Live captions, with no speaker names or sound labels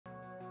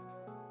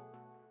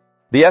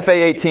The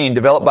F-A-18,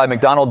 developed by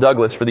McDonnell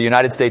Douglas for the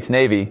United States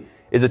Navy,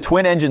 is a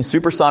twin-engine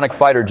supersonic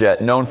fighter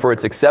jet known for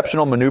its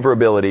exceptional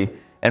maneuverability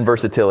and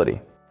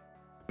versatility.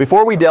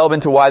 Before we delve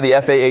into why the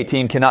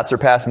F-A-18 cannot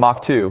surpass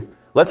Mach 2,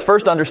 let's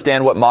first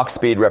understand what Mach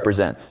speed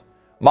represents.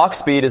 Mach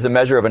speed is a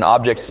measure of an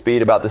object's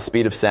speed about the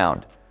speed of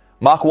sound.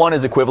 Mach 1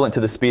 is equivalent to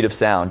the speed of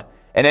sound,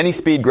 and any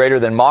speed greater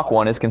than Mach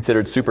 1 is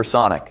considered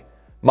supersonic.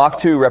 Mach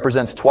 2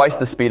 represents twice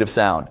the speed of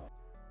sound.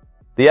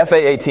 The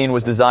F-A-18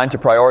 was designed to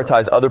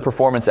prioritize other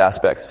performance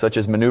aspects such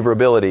as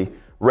maneuverability,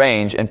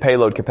 range, and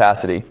payload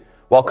capacity,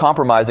 while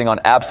compromising on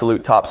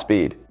absolute top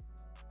speed.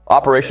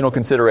 Operational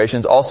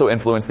considerations also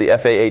influence the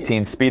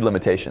F-A-18's speed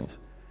limitations.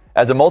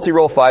 As a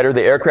multi-role fighter,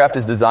 the aircraft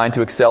is designed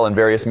to excel in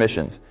various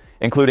missions,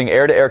 including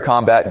air-to-air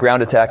combat,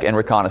 ground attack, and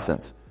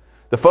reconnaissance.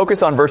 The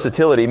focus on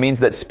versatility means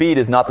that speed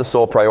is not the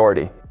sole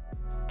priority.